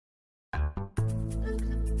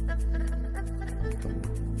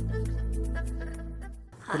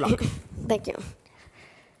Good luck. Thank you.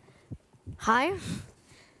 Hi.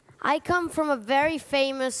 I come from a very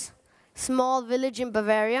famous small village in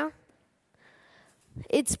Bavaria.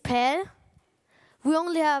 It's Pell. We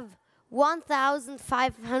only have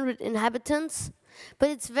 1,500 inhabitants, but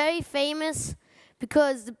it's very famous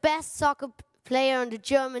because the best soccer player on the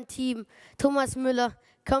German team, Thomas Müller,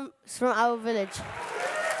 comes from our village.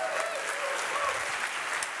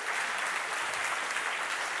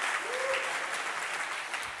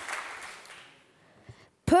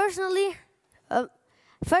 Personally,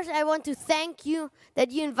 first I want to thank you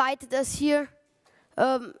that you invited us here,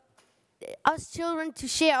 us children, to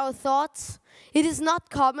share our thoughts. It is not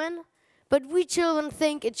common, but we children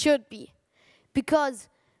think it should be. Because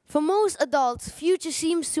for most adults, future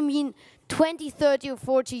seems to mean 20, 30 or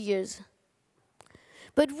 40 years.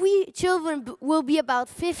 But we children will be about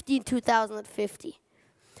 50 in 2050.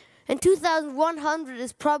 And 2100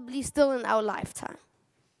 is probably still in our lifetime.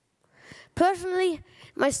 Personally,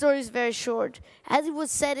 my story is very short. As it was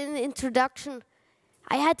said in the introduction,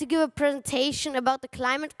 I had to give a presentation about the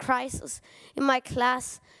climate crisis in my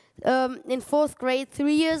class in 4th grade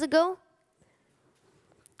 3 years ago.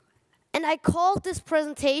 And I called this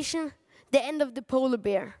presentation The End of the Polar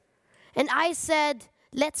Bear. And I said,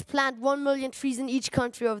 let's plant 1 million trees in each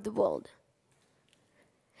country of the world.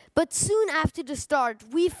 But soon after the start,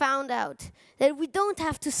 we found out that we don't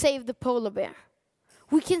have to save the polar bear.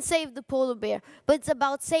 We can save the polar bear, but it's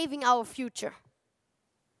about saving our future.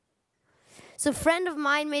 So a friend of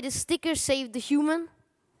mine made a sticker, Save the Human.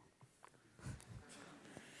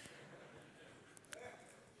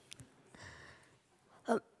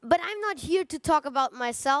 But I'm not here to talk about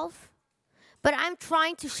myself, but I'm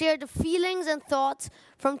trying to share the feelings and thoughts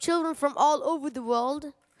from children from all over the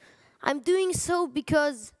world. I'm doing so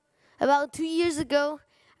because about 2 years ago,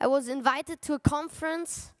 I was invited to a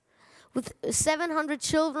conference with 700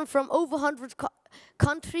 children from over 100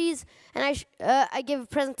 countries, and I gave a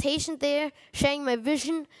presentation there sharing my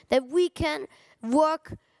vision that we can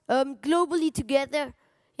work globally together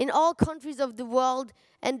in all countries of the world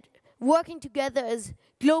and working together as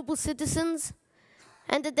global citizens.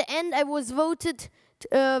 And at the end, I was voted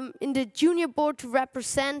in the junior board to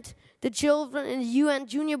represent the children in the UN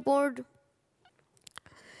junior board.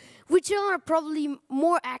 We children are probably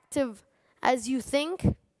more active as you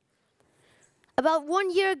think. About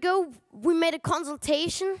 1 year ago, we made a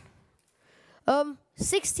consultation.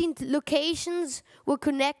 16 locations were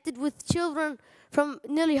connected with children from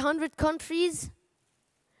nearly 100 countries.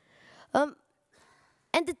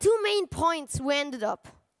 And the two main points we ended up.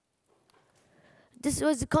 This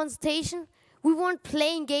was a consultation. We weren't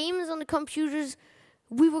playing games on the computers.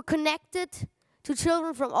 We were connected to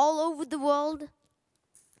children from all over the world.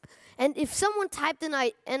 And if someone typed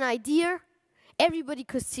an idea, everybody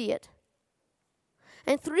could see it.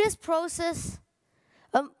 And through this process,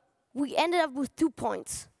 we ended up with 2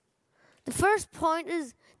 points. The first point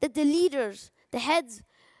is that the leaders, the heads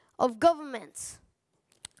of governments,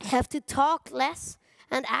 have to talk less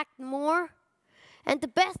and act more. And the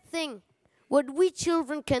best thing, what we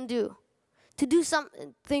children can do to do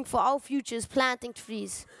something for our future is planting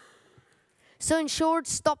trees. So in short,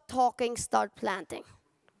 stop talking, start planting.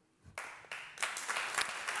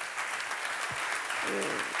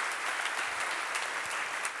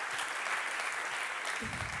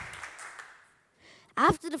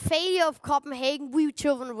 After the failure of Copenhagen, we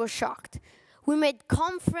children were shocked. We made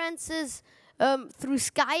conferences through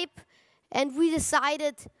Skype, and we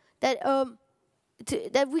decided that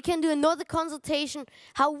that we can do another consultation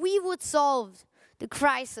how we would solve the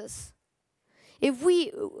crisis if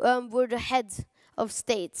we were the heads of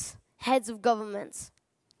states, heads of governments.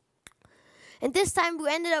 And this time we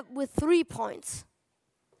ended up with 3 points.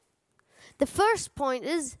 The first point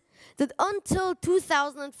is that until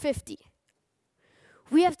 2050,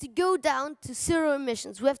 we have to go down to 0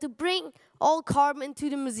 emissions. We have to bring all carbon into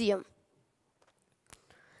the museum.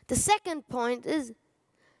 The second point is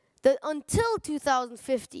that until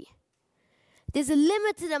 2050, there's a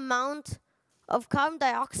limited amount of carbon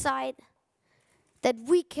dioxide that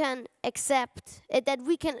we can accept, that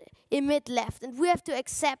we can emit left. And we have to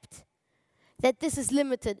accept that this is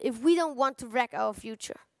limited if we don't want to wreck our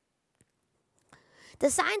future. The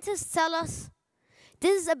scientists tell us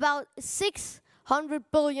this is about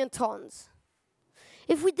 600 billion tons.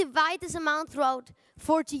 If we divide this amount throughout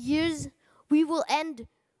 40 years, we will end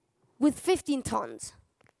with 15 tons.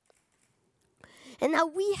 And now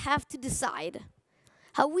we have to decide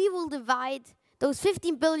how we will divide those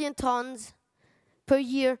 15 billion tons per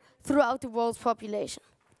year throughout the world's population.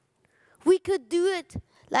 We could do it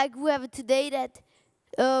like we have it today, that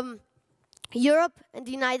Europe and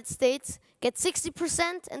the United States gets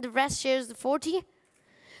 60% and the rest shares the 40%.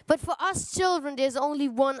 But for us children, there's only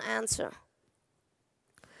one answer,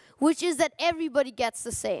 which is that everybody gets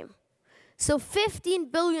the same. So 15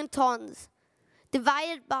 billion tons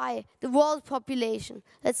divided by the world population,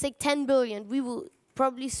 let's say 10 billion, we will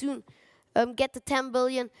probably soon get to 10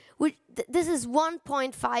 billion, which this is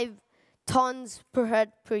 1.5 tons per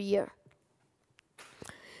head per year.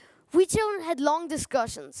 We children had long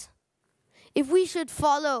discussions if we should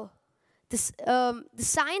follow this, the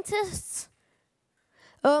scientists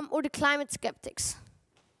or the climate skeptics.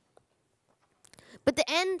 But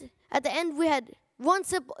at the end we had one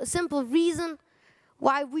simple reason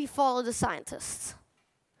why we follow the scientists.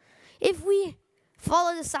 If we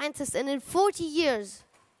follow the scientists and in 40 years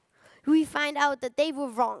we find out that they were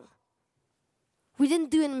wrong, we didn't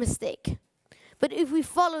do a mistake. But if we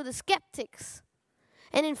follow the skeptics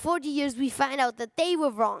and in 40 years we find out that they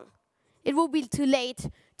were wrong, it will be too late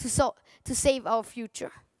to save our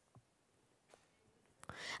future.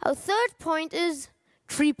 Our third point is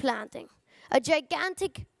tree planting. A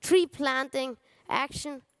gigantic tree planting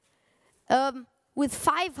action with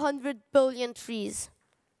 500 billion trees.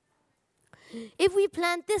 If we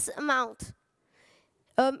plant this amount,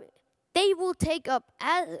 they will take up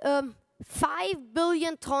 5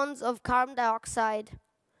 billion tons of carbon dioxide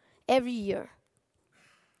every year.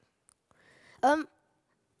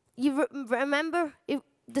 You remember, if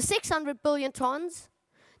the 600 billion tons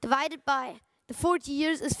divided by the 40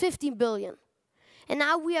 years is 15 billion. And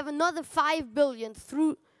now we have another 5 billion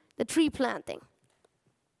through the tree planting.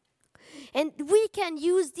 And we can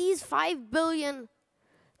use these 5 billion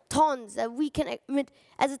tons that we can emit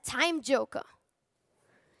as a time joker.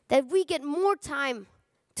 That we get more time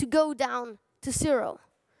to go down to 0,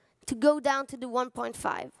 to go down to the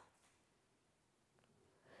 1.5.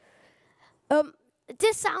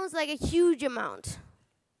 This sounds like a huge amount,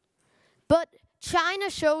 but China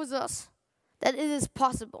shows us that it is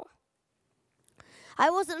possible. I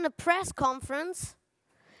was in a press conference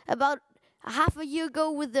about half a year ago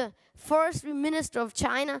with the forestry minister of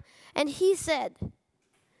China, and he said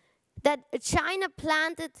that China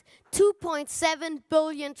planted 2.7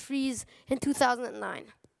 billion trees in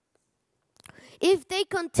 2009. If they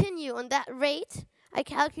continue on that rate, I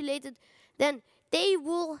calculated, then they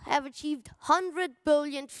will have achieved 100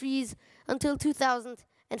 billion trees until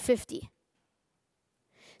 2050.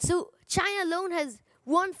 So China alone has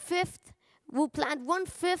will plant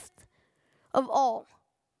 1/5 of all.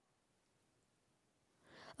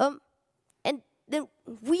 And then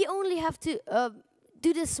we only have to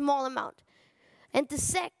do this small amount. And the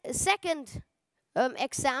second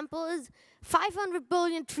example is 500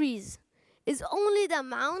 billion trees is only the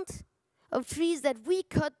amount of trees that we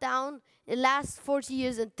cut down in the last 40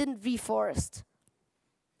 years and didn't reforest.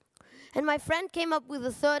 And my friend came up with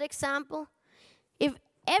a third example. If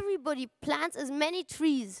everybody plants as many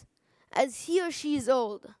trees as he or she is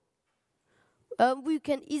old, we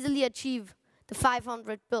can easily achieve the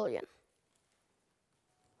 500 billion.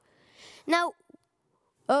 Now,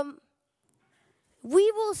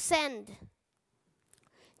 we will send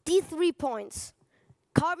these 3 points: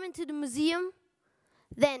 carbon to the museum,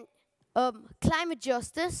 then climate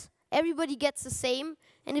justice, everybody gets the same,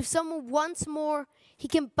 and if someone wants more, he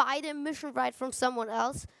can buy the emission right from someone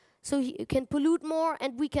else, so he can pollute more,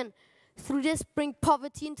 and we can, through this, bring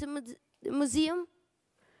poverty into the museum.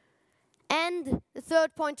 And the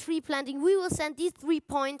third point, tree planting, we will send these 3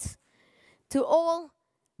 points to all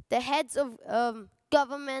the heads of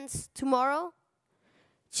governments tomorrow.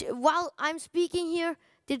 While I'm speaking here,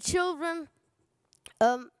 the children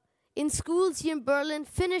in schools here in Berlin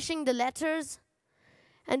finishing the letters,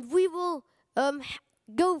 and we will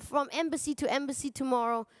go from embassy to embassy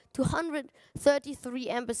tomorrow to 133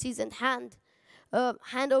 embassies and hand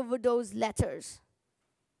over those letters.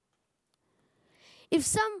 If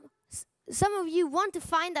some of you want to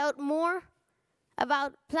find out more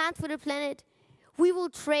about Plant for the Planet, we will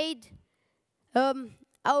trade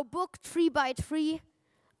our book Tree by Tree,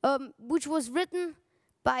 which was written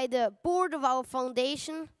by the board of our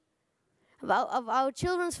foundation, of our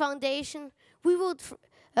children's foundation. We will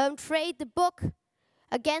trade the book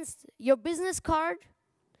against your business card.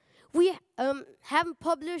 We haven't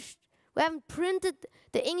printed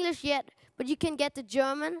the English yet, but you can get the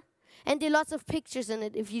German, and there are lots of pictures in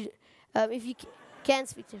it if you can't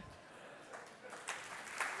speak to.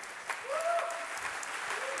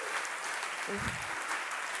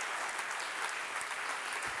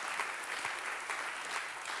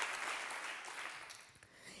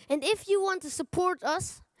 And if you want to support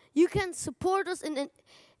us, you can support us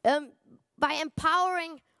by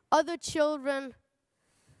empowering other children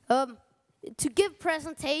to give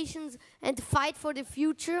presentations and to fight for the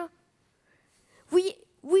future.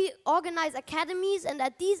 We organize academies, and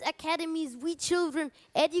at these academies, we children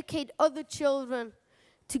educate other children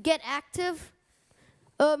to get active.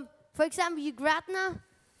 For example, Plattner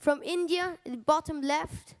from India, in the bottom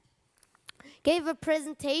left, gave a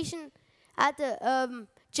presentation at the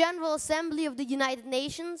General Assembly of the United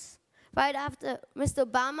Nations right after Mr.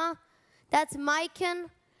 Obama. That's Maiken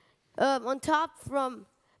on top from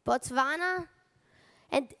Botswana.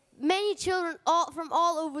 And many children from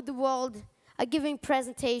all over the world are giving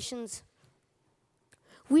presentations.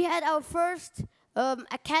 We had our first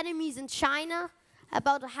academies in China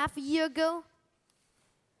about half a year ago.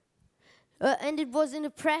 And it was in the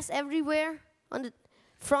press everywhere, on the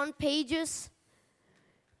front pages.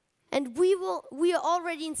 And we are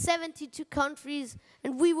already in 72 countries,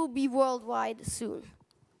 and we will be worldwide soon.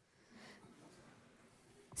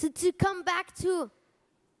 So to come back to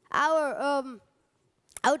our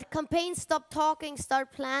campaign, Stop Talking,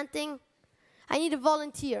 Start Planting, I need a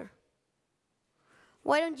volunteer.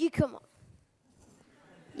 Why don't you come on?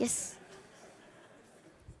 Yes.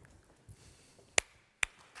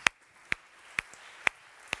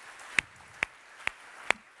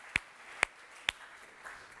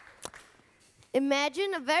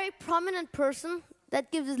 Imagine a very prominent person that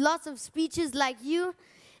gives lots of speeches like you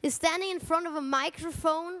is standing in front of a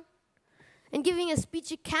microphone and giving a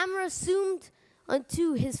speech, a camera zoomed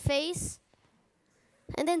onto his face,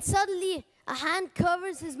 and then suddenly a hand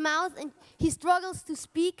covers his mouth and he struggles to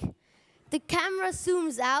speak. The camera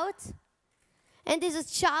zooms out, and there's a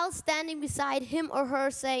child standing beside him or her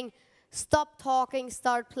saying, "Stop talking,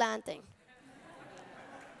 start planting."